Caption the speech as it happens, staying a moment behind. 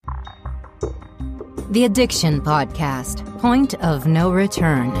The Addiction Podcast, Point of No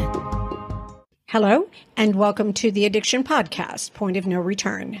Return. Hello, and welcome to the Addiction Podcast, Point of No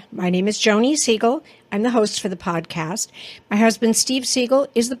Return. My name is Joni Siegel. I'm the host for the podcast. My husband, Steve Siegel,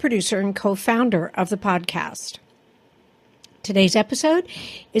 is the producer and co-founder of the podcast. Today's episode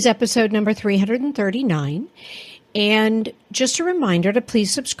is episode number 339. And just a reminder to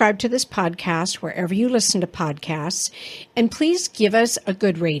please subscribe to this podcast wherever you listen to podcasts. And please give us a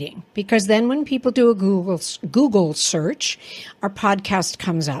good rating, because then when people do a Google search, our podcast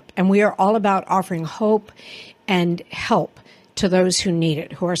comes up. And we are all about offering hope and help to those who need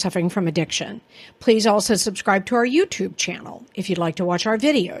it, who are suffering from addiction. Please also subscribe to our YouTube channel if you'd like to watch our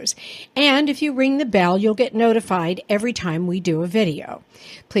videos. And if you ring the bell, you'll get notified every time we do a video.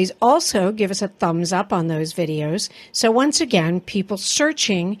 Please also give us a thumbs up on those videos. So once again, people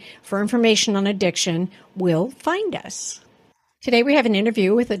searching for information on addiction will find us. Today we have an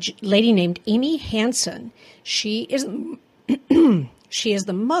interview with a lady named Amy Hanson. She is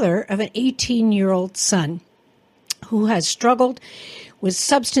the mother of an 18-year-old son who has struggled with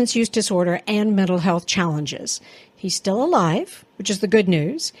substance use disorder and mental health challenges. He's still alive, which is the good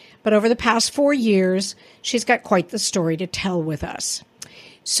news, but over the past 4 years, she's got quite the story to tell with us.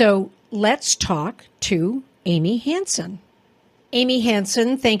 So let's talk to Amy Hanson. Amy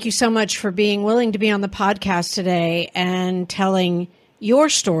Hanson, thank you so much for being willing to be on the podcast today and telling your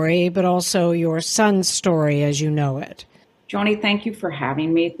story, but also your son's story as you know it. Joni, thank you for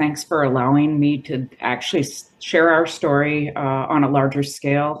having me. Thanks for allowing me to actually share our story on a larger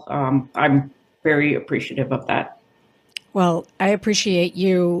scale. I'm very appreciative of that. Well, I appreciate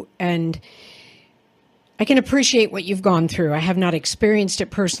you, and I can appreciate what you've gone through. I have not experienced it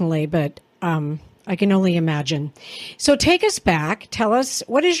personally, but I can only imagine. So take us back. Tell us,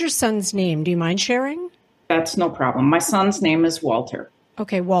 what is your son's name? Do you mind sharing? That's no problem. My son's name is Walter.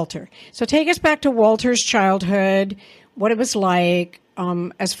 Okay, Walter. So take us back to Walter's childhood, what it was like,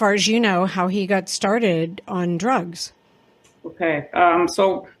 as far as you know, how he got started on drugs. Okay.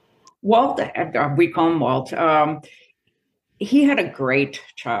 So Walt, we call him Walt. He had a great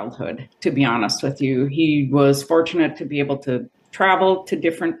childhood, to be honest with you. He was fortunate to be able to travel to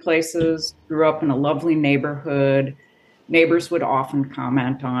different places, grew up in a lovely neighborhood. Neighbors would often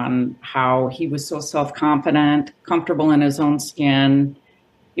comment on how he was so self-confident, comfortable in his own skin.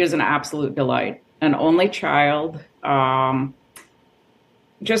 He was an absolute delight. An only child,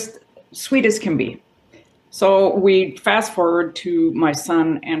 just sweet as can be. So we fast forward to my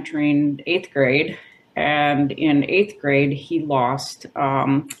son entering 8th grade. And in 8th grade, he lost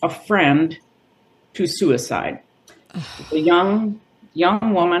a friend to suicide. A young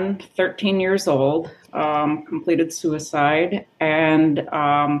woman, 13 years old, completed suicide. And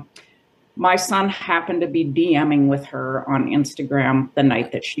my son happened to be DMing with her on Instagram the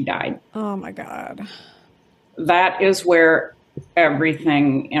night that she died. Oh, my God. That is where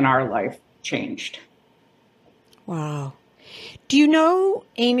everything in our life changed. Wow. Do you know,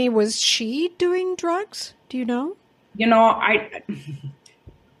 Amy, was she doing drugs? Do you know? You know,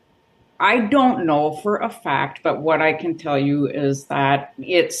 I don't know for a fact, but what I can tell you is that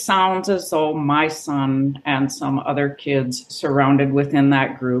it sounds as though my son and some other kids surrounded within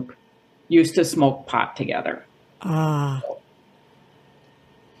that group used to smoke pot together. Ah.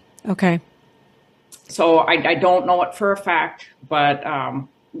 Okay. So I don't know it for a fact, but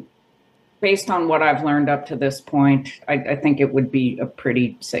based on what I've learned up to this point, I think it would be a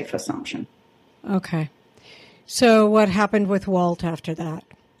pretty safe assumption. Okay. So what happened with Walt after that?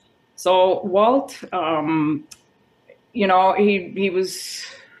 So Walt, you know, he was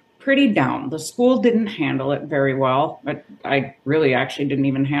pretty down. The school didn't handle it very well. But I really actually didn't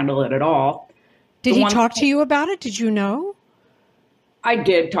even handle it at all. Did he talk to you about it? Did you know? I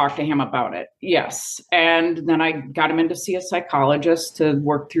did talk to him about it, yes. And then I got him in to see a psychologist to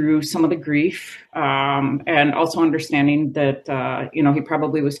work through some of the grief, and also understanding that, you know, he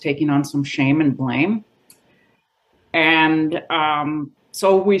probably was taking on some shame and blame. And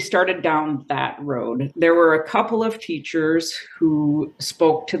so we started down that road. There were a couple of teachers who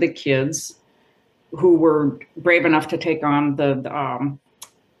spoke to the kids who were brave enough to take on the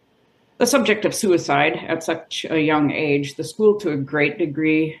subject of suicide at such a young age. The school, to a great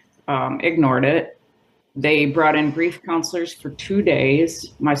degree, ignored it. They brought in grief counselors for 2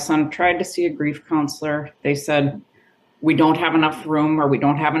 days. My son tried to see a grief counselor. They said, we don't have enough room, or we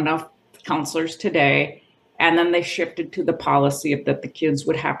don't have enough counselors today. And then they shifted to the policy of that the kids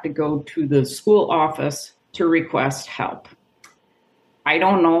would have to go to the school office to request help. I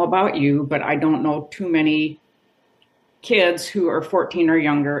don't know about you, but I don't know too many kids who are 14 or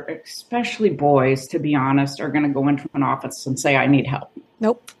younger, especially boys, to be honest, are going to go into an office and say, I need help.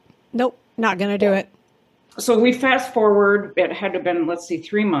 Nope, not going to do it. So we fast forward, it had to have been,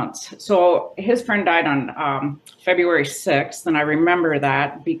 3 months. So his friend died on February 6th. And I remember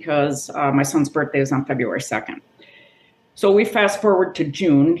that because my son's birthday is on February 2nd. So we fast forward to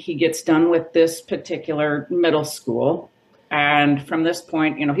June. He gets done with this particular middle school. And from this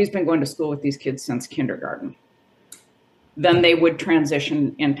point, he's been going to school with these kids since kindergarten. Then they would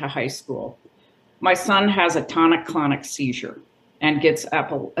transition into high school. My son has a tonic-clonic seizure and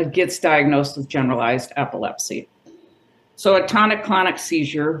gets diagnosed with generalized epilepsy. So a tonic-clonic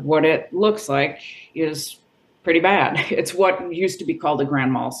seizure, what it looks like is pretty bad. It's what used to be called a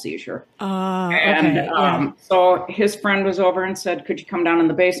grand mal seizure. So his friend was over and said, "Could you come down in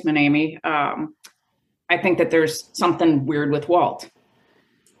the basement, Amy? I think that there's something weird with Walt."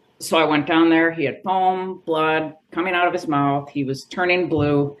 So I went down there. He had foam, blood coming out of his mouth. He was turning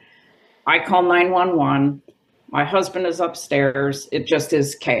blue. I called 911. My husband is upstairs. It just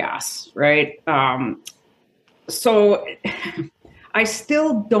is chaos, right? So I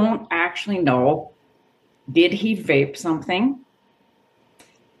still don't actually know, did he vape something?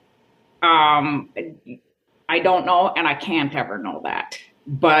 I don't know, and I can't ever know that.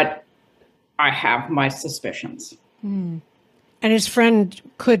 But I have my suspicions. And his friend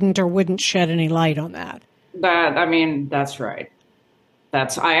couldn't or wouldn't shed any light on that. That's right.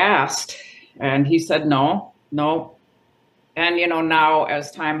 I asked, and he said no. And, now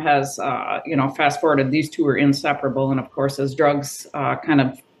as time has, fast forwarded, these two are inseparable. And of course, as drugs kind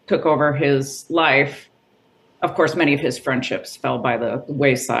of took over his life, of course, many of his friendships fell by the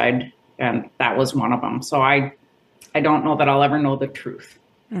wayside. And that was one of them. So I don't know that I'll ever know the truth.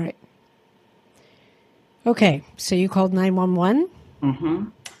 All right. Okay. So you called 911? Mm-hmm.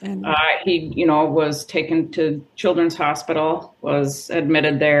 And he, was taken to Children's Hospital, was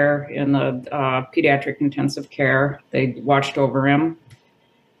admitted there in the pediatric intensive care. They watched over him.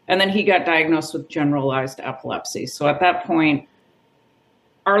 And then he got diagnosed with generalized epilepsy. So at that point,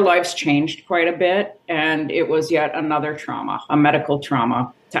 our lives changed quite a bit. And it was yet another trauma, a medical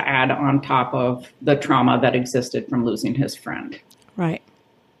trauma, to add on top of the trauma that existed from losing his friend. Right.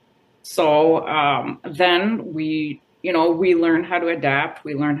 So then we learn how to adapt.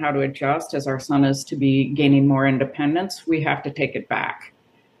 We learn how to adjust. As our son is to be gaining more independence, we have to take it back,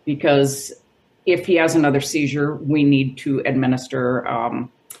 because if he has another seizure, we need to administer an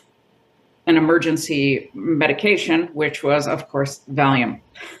emergency medication, which was, of course, Valium,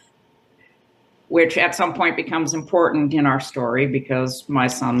 which at some point becomes important in our story because my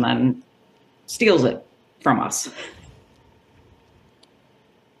son then steals it from us.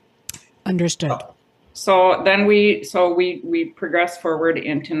 Understood. So then we progress forward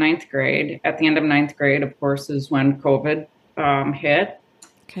into ninth grade. At the end of ninth grade, of course, is when COVID hit.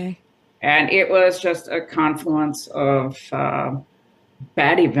 Okay. And it was just a confluence of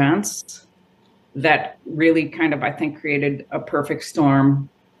bad events that really kind of, I think, created a perfect storm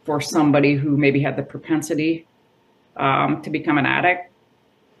for somebody who maybe had the propensity to become an addict,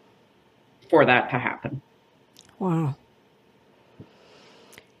 for that to happen. Wow.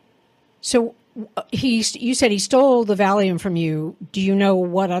 So you said he stole the Valium from you. Do you know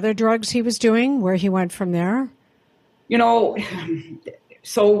what other drugs he was doing, where he went from there?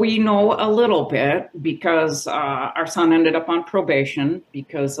 So we know a little bit because our son ended up on probation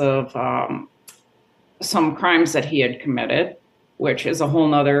because of some crimes that he had committed, which is a whole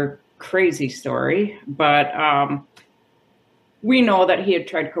nother crazy story. But we know that he had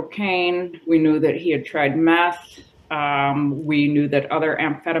tried cocaine. We knew that he had tried meth. We knew that other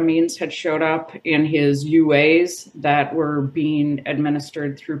amphetamines had showed up in his UAs that were being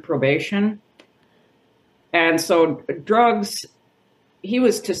administered through probation. And so drugs, he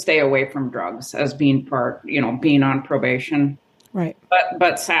was to stay away from drugs as being being on probation. Right.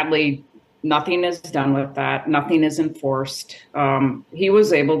 But sadly, nothing is done with that. Nothing is enforced. He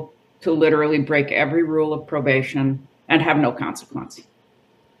was able to literally break every rule of probation and have no consequence.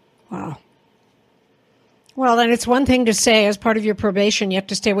 Wow. Well, then it's one thing to say as part of your probation, you have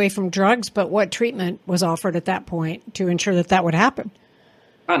to stay away from drugs, but what treatment was offered at that point to ensure that that would happen?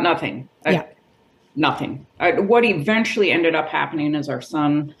 Nothing. Yeah. Nothing. What eventually ended up happening is our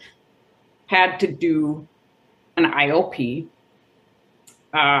son had to do an IOP,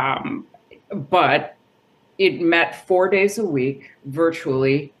 but it met 4 days a week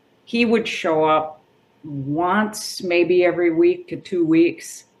virtually. He would show up once, maybe every week to 2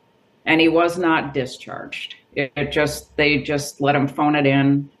 weeks, and he was not discharged. They just let him phone it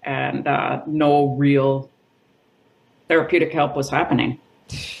in, and no real therapeutic help was happening.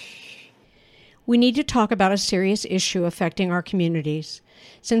 We need to talk about a serious issue affecting our communities.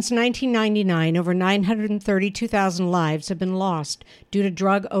 Since 1999, over 932,000 lives have been lost due to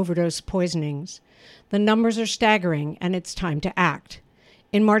drug overdose poisonings. The numbers are staggering, and it's time to act.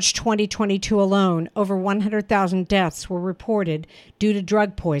 In March 2022 alone, over 100,000 deaths were reported due to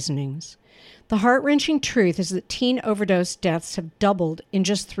drug poisonings. The heart-wrenching truth is that teen overdose deaths have doubled in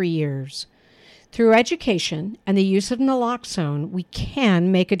just 3 years. Through education and the use of naloxone, we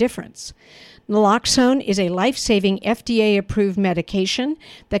can make a difference. Naloxone is a life-saving FDA-approved medication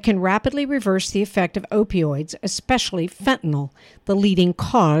that can rapidly reverse the effect of opioids, especially fentanyl, the leading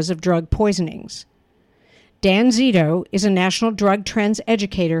cause of drug poisonings. Dan Zito is a national drug trends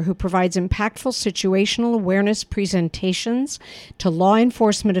educator who provides impactful situational awareness presentations to law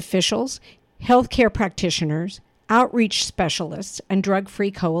enforcement officials, healthcare practitioners, outreach specialists, and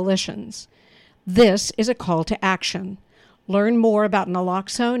drug-free coalitions. This is a call to action. Learn more about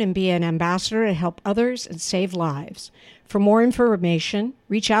naloxone and be an ambassador to help others and save lives. For more information,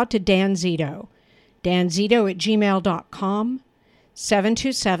 reach out to Dan Zito. danzito@gmail.com,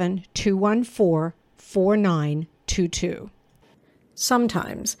 727-214-4922.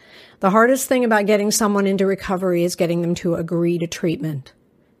 Sometimes, the hardest thing about getting someone into recovery is getting them to agree to treatment.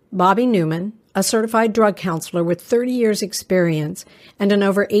 Bobby Newman, a certified drug counselor with 30 years experience and an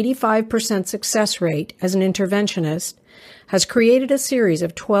over 85% success rate as an interventionist, has created a series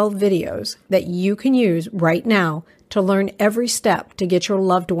of 12 videos that you can use right now to learn every step to get your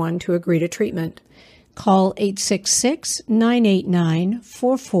loved one to agree to treatment. Call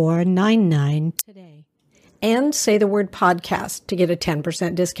 866-989-4499 today and say the word podcast to get a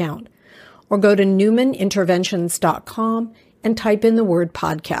 10% discount. Or go to newmaninterventions.com and type in the word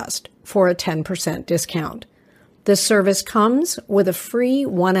podcast for a 10% discount. This service comes with a free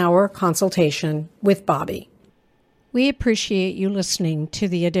 1-hour consultation with Bobby. We appreciate you listening to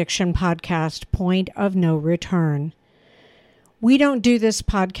the Addiction Podcast, Point of No Return. We don't do this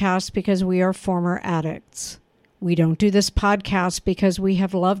podcast because we are former addicts. We don't do this podcast because we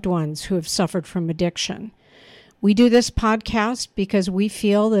have loved ones who have suffered from addiction. We do this podcast because we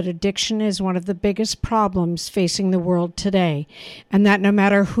feel that addiction is one of the biggest problems facing the world today, and that no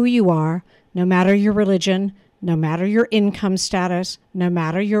matter who you are, no matter your religion, no matter your income status, no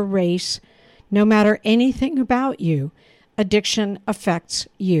matter your race, no matter anything about you, addiction affects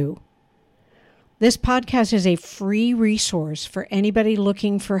you. This podcast is a free resource for anybody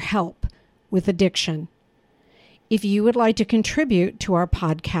looking for help with addiction. If you would like to contribute to our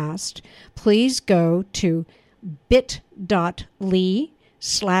podcast, please go to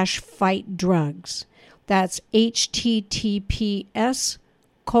bit.ly/fightdrugs. That's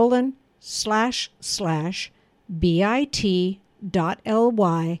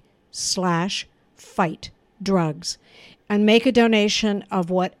https://bit.ly/fight drugs and make a donation of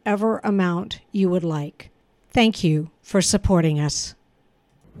whatever amount you would like. Thank you for supporting us.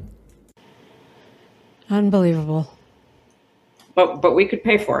 Unbelievable. But we could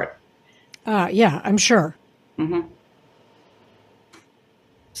pay for it. Yeah, I'm sure. Mm-hmm.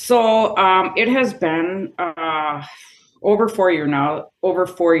 So it has been over 4 years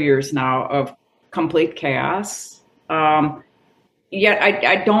now of complete chaos. Yet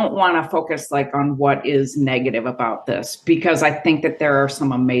I don't want to focus on what is negative about this, because I think that there are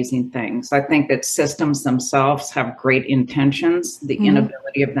some amazing things. I think that systems themselves have great intentions. The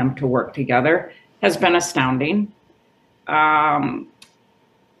inability of them to work together has been astounding.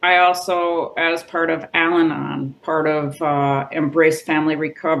 I also, as part of Al-Anon, part of Embrace Family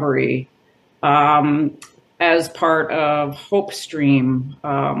Recovery, as part of Hope Stream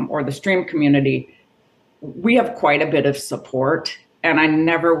or the Stream community, we have quite a bit of support, and I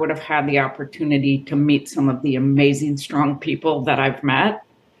never would have had the opportunity to meet some of the amazing, strong people that I've met.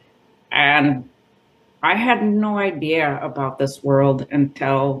 And I had no idea about this world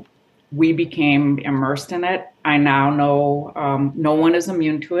until we became immersed in it. I now know no one is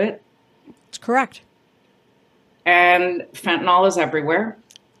immune to it. That's correct. And fentanyl is everywhere.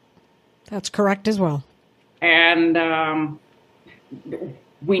 That's correct as well. And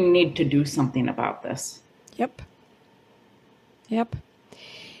we need to do something about this. Yep.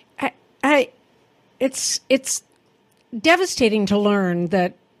 It's devastating to learn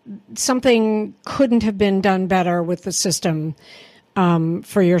that something couldn't have been done better with the system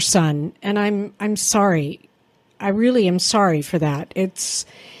for your son, and I'm sorry. I really am sorry for that.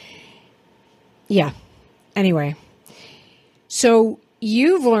 Anyway, so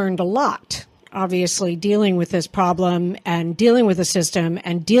you've learned a lot, obviously, dealing with this problem and dealing with the system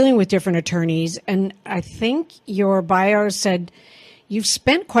and dealing with different attorneys. And I think your bio said you've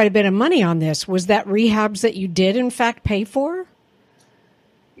spent quite a bit of money on this. Was that rehabs that you did, in fact, pay for?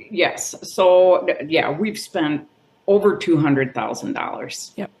 Yes. So, yeah, we've spent over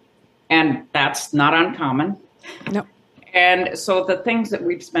 $200,000. Yep. And that's not uncommon. No. And so the things that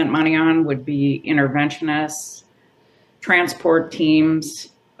we've spent money on would be interventionists, transport teams,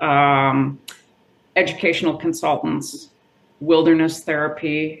 educational consultants, wilderness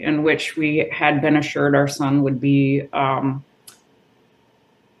therapy, in which we had been assured our son would be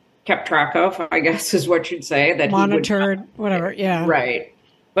kept track of, I guess is what you'd say. That monitored, he would, whatever, yeah. Right.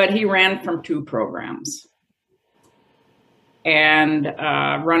 But he ran from 2 programs. And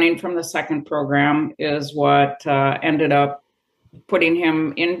running from the second program is what ended up putting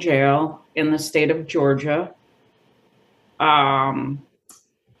him in jail in the state of Georgia. And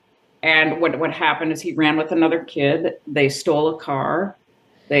what happened is he ran with another kid. They stole a car.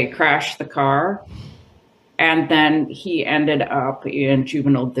 They crashed the car. And then he ended up in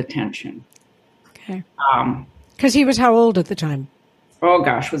juvenile detention. Okay. Because he was how old at the time? Oh,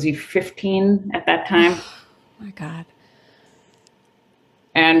 gosh, was he 15 at that time? Oh, my God.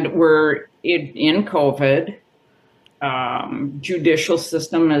 And we're in COVID. Judicial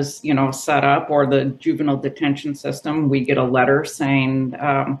system is, set up, or the juvenile detention system. We get a letter saying,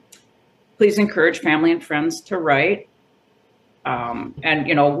 please encourage family and friends to write. And,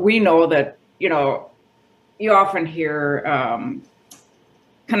 we know that, you often hear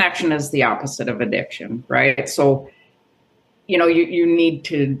connection is the opposite of addiction, right? So, you need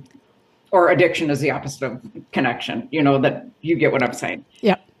to, or addiction is the opposite of connection, that you get what I'm saying.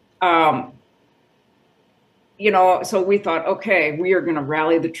 Yeah. So we thought, okay, we are going to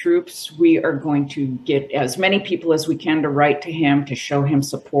rally the troops. We are going to get as many people as we can to write to him, to show him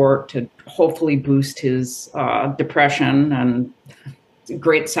support, to hopefully boost his depression and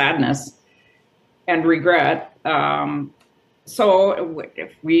great sadness and regret. I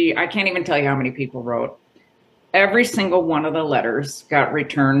can't even tell you how many people wrote. Every single one of the letters got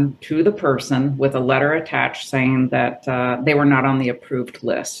returned to the person with a letter attached saying that they were not on the approved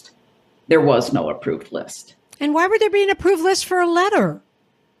list. There was no approved list. And why would there be an approved list for a letter?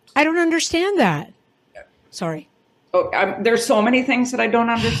 I don't understand that. Sorry. There's so many things that I don't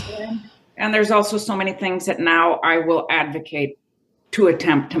understand. And there's also so many things that now I will advocate to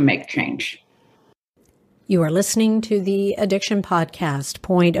attempt to make change. You are listening to the Addiction Podcast,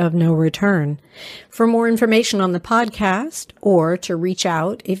 Point of No Return. For more information on the podcast, or to reach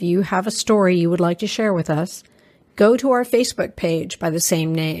out if you have a story you would like to share with us, go to our Facebook page by the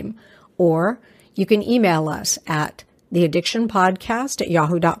same name, or you can email us at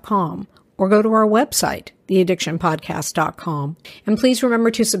theaddictionpodcast@yahoo.com, or go to our website, theaddictionpodcast.com. And please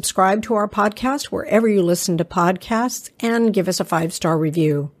remember to subscribe to our podcast wherever you listen to podcasts and give us a 5-star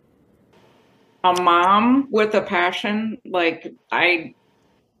review. A mom with a passion, that's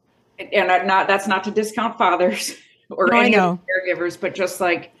not to discount fathers or any of the caregivers, but just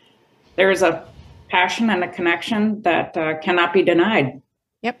like there's a passion and a connection that cannot be denied.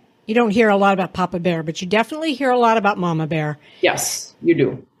 Yep. You don't hear a lot about Papa Bear, but you definitely hear a lot about Mama Bear. Yes, you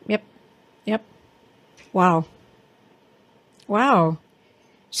do. Yep. Wow.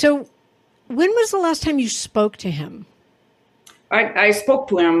 So when was the last time you spoke to him? I spoke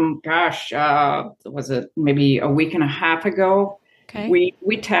to him, was it maybe a week and a half ago? Okay.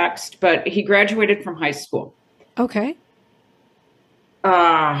 We text, but he graduated from high school. Okay.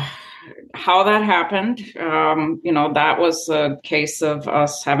 How that happened, that was a case of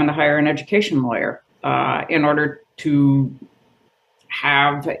us having to hire an education lawyer in order to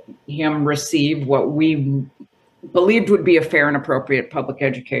have him receive what we believed would be a fair and appropriate public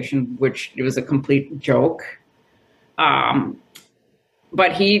education, which it was a complete joke.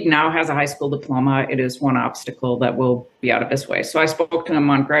 But he now has a high school diploma. It is one obstacle that will be out of his way. So I spoke to him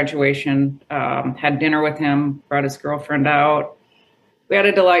on graduation, had dinner with him, brought his girlfriend out. We had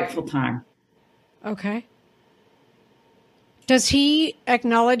a delightful time. Okay. Does he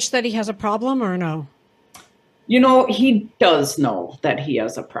acknowledge that he has a problem or no? He does know that he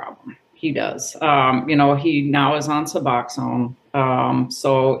has a problem. He does. He now is on Suboxone.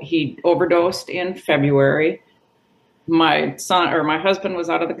 So he overdosed in February. My husband was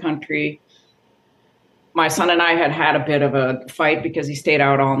out of the country. My son and I had a bit of a fight because he stayed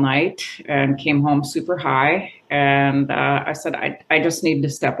out all night and came home super high. And I said, I just need to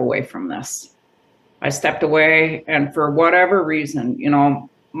step away from this. I stepped away, and for whatever reason,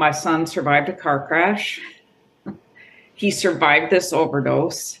 my son survived a car crash. He survived this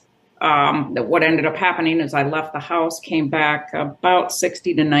overdose. What ended up happening is I left the house, came back about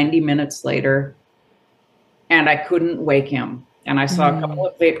 60 to 90 minutes later, and I couldn't wake him. And I saw a couple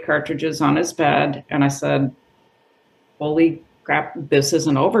of vape cartridges on his bed, and I said, holy crap, this is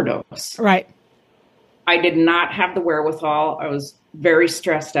an overdose. Right. I did not have the wherewithal. I was very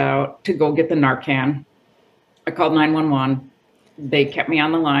stressed out to go get the Narcan. I called 911. They kept me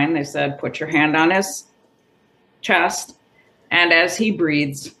on the line. They said, put your hand on his chest. And as he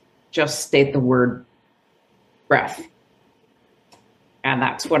breathes, just state the word breath. And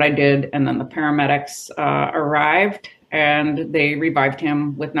that's what I did. And then the paramedics arrived and they revived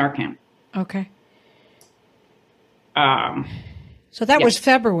him with Narcan. Okay. So that was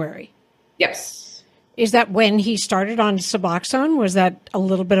February. Yes. Is that when he started on Suboxone? Was that a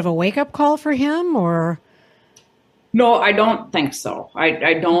little bit of a wake-up call for him, or? No, I don't think so.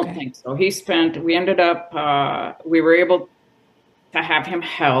 I don't think so. We ended up, we were able to have him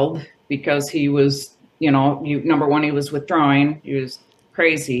held because he was, number one, he was withdrawing. He was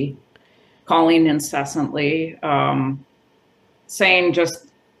crazy, calling incessantly, saying just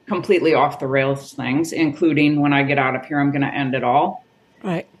completely off the rails things, including when I get out of here, I'm going to end it all.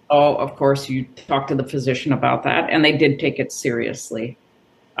 Right. Oh, of course, you talk to the physician about that, and they did take it seriously.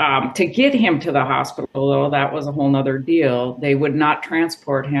 To get him to the hospital, though, that was a whole nother deal. They would not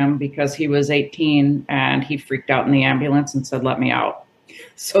transport him because he was 18 and he freaked out in the ambulance and said, let me out.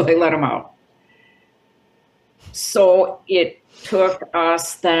 So they let him out. So it took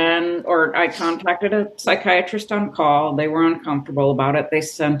us then, or I contacted a psychiatrist on call. They were uncomfortable about it. They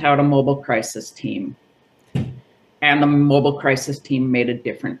sent out a mobile crisis team. And the mobile crisis team made a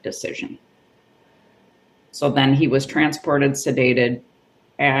different decision. So then he was transported, sedated,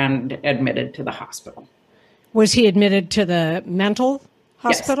 and admitted to the hospital. Was he admitted to the mental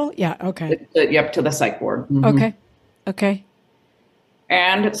hospital? Yes. Yeah, okay. Yep, to the psych ward. Mm-hmm. Okay.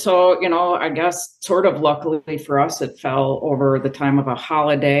 And so, I guess sort of luckily for us, it fell over the time of a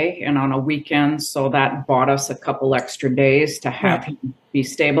holiday and on a weekend. So that bought us a couple extra days to have him be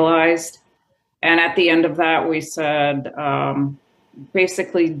stabilized. And at the end of that, we said,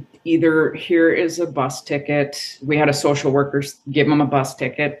 basically, either here is a bus ticket. We had a social worker give him a bus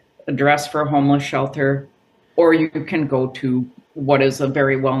ticket, address for a homeless shelter, or you can go to what is a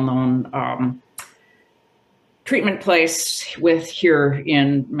very well-known treatment place here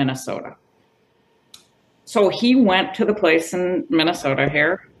in Minnesota. So he went to the place in Minnesota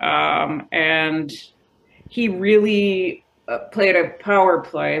here, and he really played a power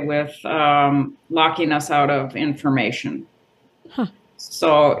play with locking us out of information. Huh.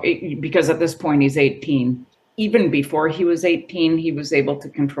 So because at this point he's 18, even before he was 18, he was able to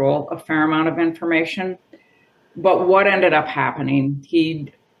control a fair amount of information. But what ended up happening,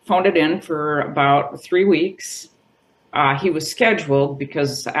 he phoned it in for about 3 weeks. He was scheduled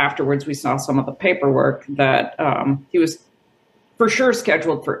because afterwards we saw some of the paperwork that he was for sure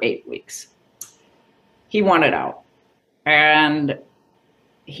scheduled for 8 weeks. He wanted out and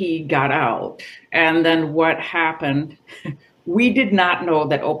he got out. And then what happened, we did not know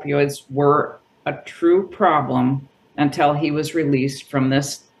that opioids were a true problem until he was released from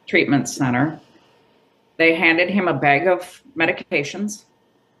this treatment center. They handed him a bag of medications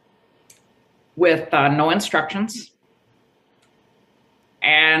with no instructions.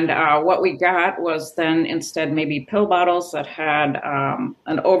 And what we got was then instead maybe pill bottles that had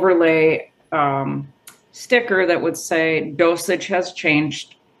an overlay sticker that would say dosage has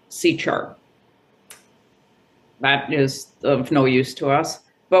changed, see chart. That is of no use to us.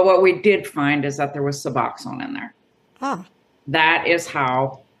 But what we did find is that there was Suboxone in there. Ah. That is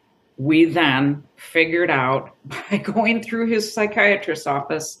how we then figured out by going through his psychiatrist's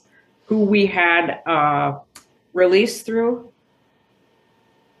office, who we had released through,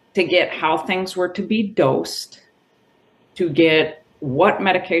 to get how things were to be dosed, to get what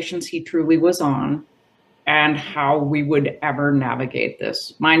medications he truly was on, and how we would ever navigate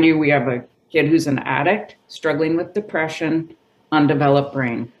this. Mind you, we have a kid who's an addict, struggling with depression, undeveloped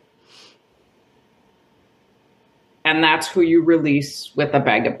brain. And that's who you release with a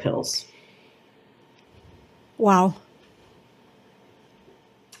bag of pills. Wow.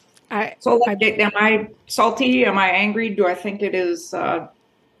 Am I salty? Am I angry? Do I think it is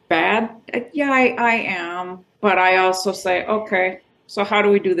bad? Yeah, I am. But I also say, okay, so how do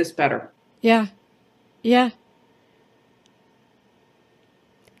we do this better? Yeah.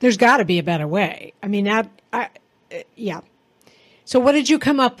 There's got to be a better way. I mean, yeah. So what did you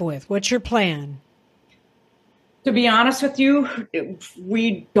come up with? What's your plan? To be honest with you,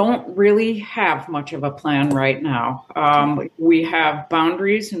 we don't really have much of a plan right now. We have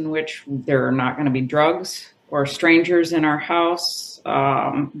boundaries in which there are not going to be drugs or strangers in our house.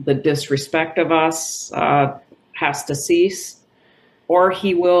 The disrespect of us has to cease, or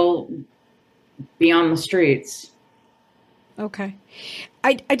he will be on the streets. Okay.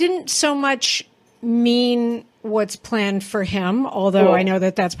 I didn't so much mean what's planned for him, although I know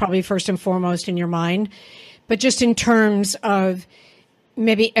that that's probably first and foremost in your mind, but just in terms of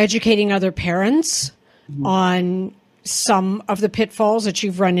maybe educating other parents on some of the pitfalls that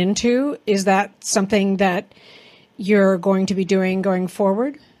you've run into? Is that something that you're going to be doing going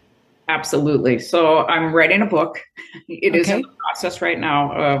forward? Absolutely. So I'm writing a book. It is in the process right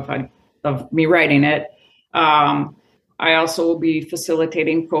now of me writing it. I also will be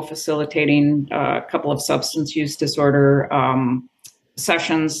co-facilitating a couple of substance use disorder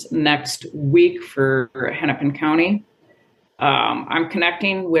sessions next week for Hennepin County. I'm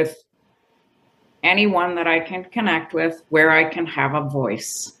connecting with anyone that I can connect with where I can have a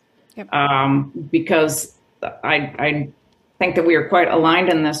voice. Yep. Because I think that we are quite aligned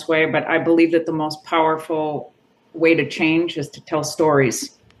in this way, but I believe that the most powerful way to change is to tell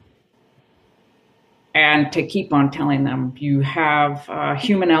stories and to keep on telling them. You have a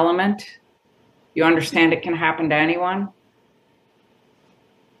human element. You understand it can happen to anyone.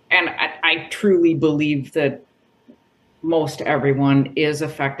 And I truly believe that most everyone is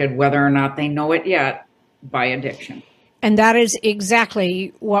affected, whether or not they know it yet, by addiction. And that is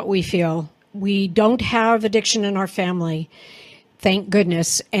exactly what we feel. We don't have addiction in our family, thank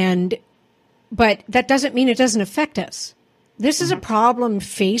goodness. But that doesn't mean it doesn't affect us. This is a problem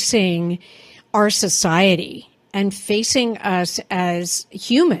facing our society and facing us as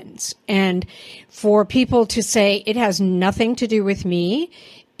humans. And for people to say it has nothing to do with me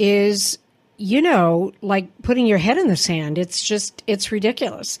is, like putting your head in the sand. It's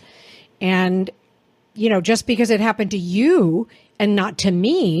ridiculous. And, just because it happened to you and not to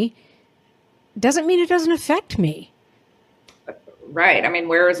me doesn't mean it doesn't affect me. Right. I mean,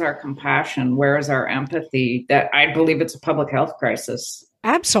 where is our compassion? Where is our empathy? That I believe it's a public health crisis.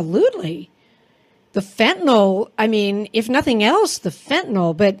 Absolutely. The fentanyl, I mean, if nothing else, the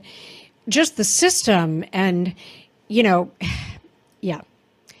fentanyl, but just the system and, yeah.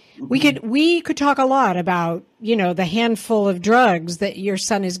 We could talk a lot about, the handful of drugs that your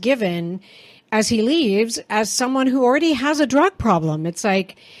son is given as he leaves as someone who already has a drug problem. It's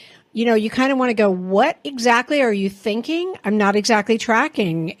like, you kind of want to go, what exactly are you thinking? I'm not exactly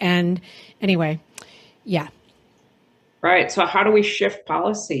tracking. And anyway, yeah. Right. So how do we shift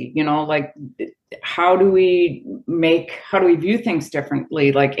policy? How do we view things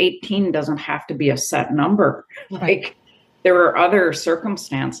differently? Like 18 doesn't have to be a set number. Like there are other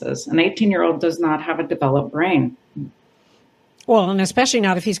circumstances. An 18-year-old does not have a developed brain. Well, and especially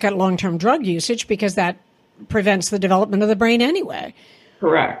not if he's got long-term drug usage, because that prevents the development of the brain anyway.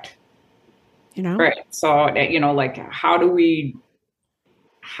 Correct. Right. So, how do we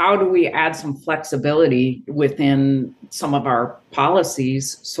add some flexibility within some of our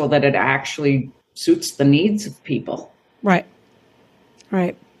policies so that it actually suits the needs of people? Right.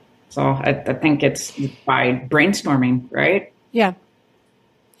 Right. So I think it's by brainstorming, right? Yeah.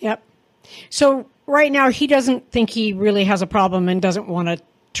 Yep. So right now he doesn't think he really has a problem and doesn't want to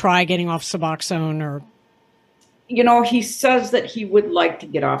try getting off Suboxone or... He says that he would like to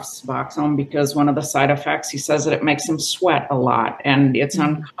get off Suboxone because one of the side effects, he says that it makes him sweat a lot and it's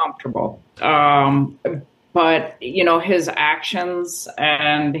uncomfortable. But, his actions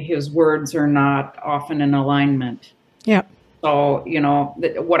and his words are not often in alignment. Yeah. So,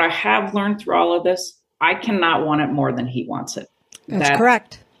 what I have learned through all of this, I cannot want it more than he wants it. That's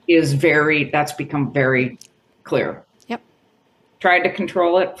correct. That's become very clear. Yep. Tried to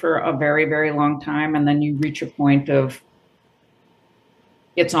control it for a very, very long time. And then you reach a point of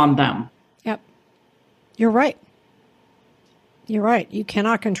it's on them. Yep. You're right. You're right. You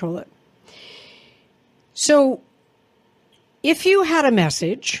cannot control it. So if you had a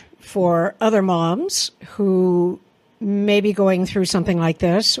message for other moms who may be going through something like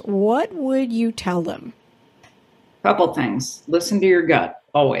this, what would you tell them? Couple things. Listen to your gut,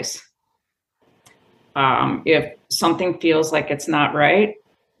 always. If something feels like it's not right,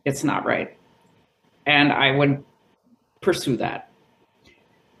 it's not right. And I would pursue that.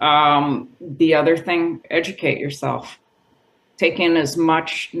 The other thing, educate yourself. Take in as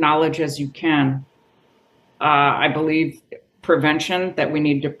much knowledge as you can. I believe prevention, that we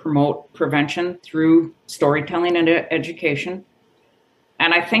need to promote prevention through storytelling and education.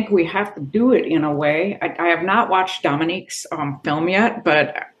 And I think we have to do it in a way. I have not watched Dominique's film yet,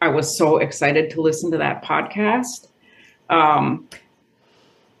 but I was so excited to listen to that podcast. I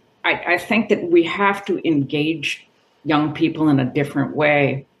think that we have to engage young people in a different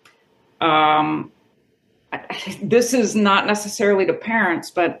way. This is not necessarily to parents,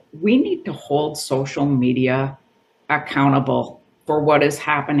 but we need to hold social media accountable for what is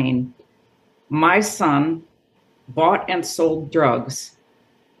happening. My son bought and sold drugs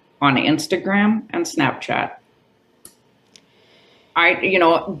on Instagram and Snapchat.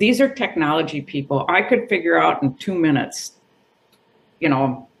 These are technology people. I could figure out in 2 minutes,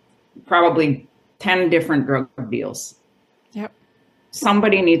 probably 10 different drug deals. Yep.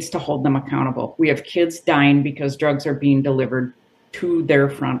 Somebody needs to hold them accountable. We have kids dying because drugs are being delivered to their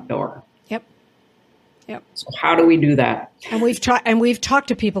front door. Yep. Yep. So how do we do that? And we've talked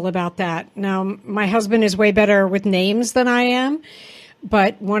to people about that. Now, my husband is way better with names than I am,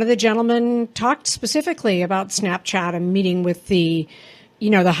 but one of the gentlemen talked specifically about Snapchat and meeting with the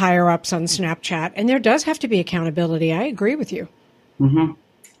higher ups on Snapchat. And there does have to be accountability. I agree with you. Mm-hmm.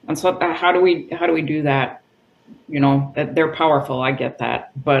 And so how do we do that? That they're powerful. I get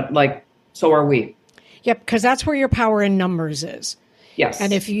that. But so are we. Yep. Because that's where your power in numbers is. Yes.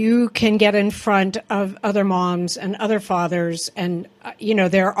 And if you can get in front of other moms and other fathers, and,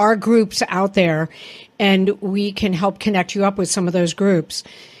 there are groups out there, and we can help connect you up with some of those groups,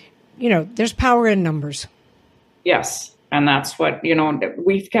 there's power in numbers. Yes. And that's what,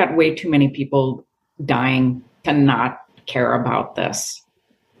 we've got way too many people dying to not care about this.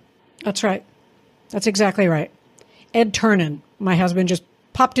 That's right. That's exactly right. Ed Turnen, my husband just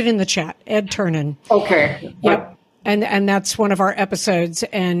popped it in the chat. Ed Turnen. Okay. Yep. And that's one of our episodes,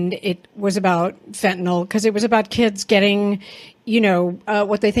 and it was about fentanyl because it was about kids getting,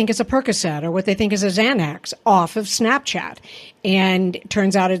 what they think is a Percocet or what they think is a Xanax off of Snapchat. And it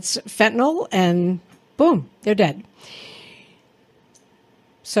turns out it's fentanyl, and boom, they're dead.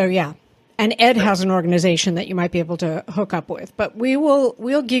 So, yeah. And Ed has an organization that you might be able to hook up with. But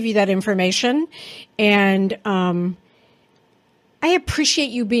we'll give you that information. And I appreciate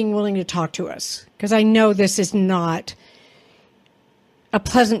you being willing to talk to us, because I know this is not a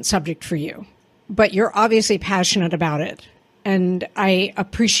pleasant subject for you, but you're obviously passionate about it. And I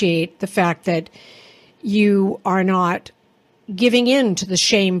appreciate the fact that you are not giving in to the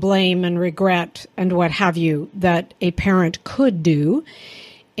shame, blame, and regret and what have you that a parent could do.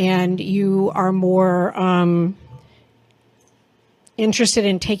 And you are more interested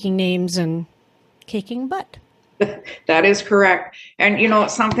in taking names and kicking butt. That is correct. And,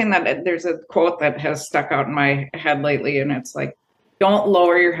 something that there's a quote that has stuck out in my head lately, and it's like, don't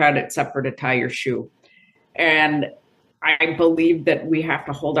lower your head except for to tie your shoe. And I believe that we have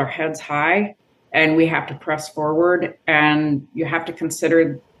to hold our heads high and we have to press forward, and you have to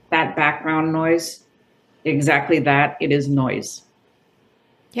consider that background noise. Exactly that. It is noise.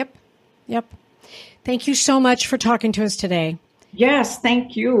 Yep. Thank you so much for talking to us today. Yes,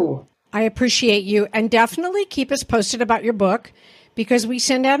 thank you. I appreciate you. And definitely keep us posted about your book, because we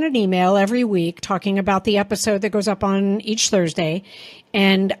send out an email every week talking about the episode that goes up on each Thursday.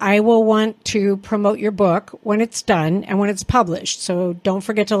 And I will want to promote your book when it's done and when it's published. So don't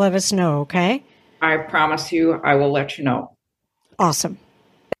forget to let us know, okay? I promise you, I will let you know. Awesome.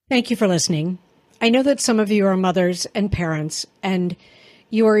 Thank you for listening. I know that some of you are mothers and parents, and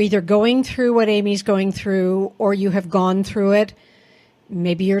you are either going through what Amy's going through, or you have gone through it.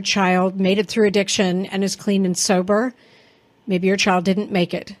 Maybe your child made it through addiction and is clean and sober. Maybe your child didn't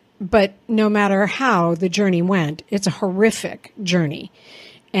make it. But no matter how the journey went, it's a horrific journey.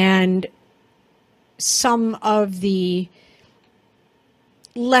 And some of the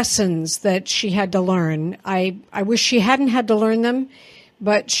lessons that she had to learn, I wish she hadn't had to learn them,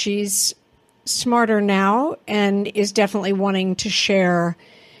 but she's smarter now and is definitely wanting to share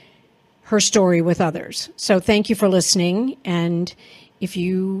her story with others. So thank you for listening. And if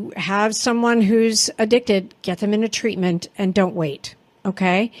you have someone who's addicted, get them into treatment and don't wait.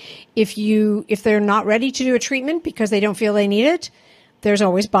 Okay. If they're not ready to do a treatment because they don't feel they need it, there's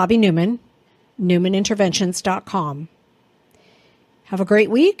always Bobby Newman, newmaninterventions.com. Have a great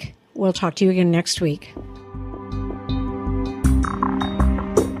week. We'll talk to you again next week.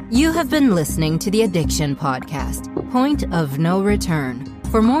 You have been listening to the Addiction Podcast, Point of No Return.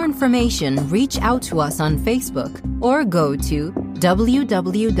 For more information, reach out to us on Facebook or go to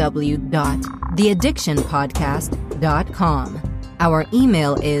www.theaddictionpodcast.com. Our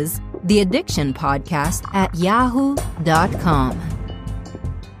email is theaddictionpodcast@yahoo.com.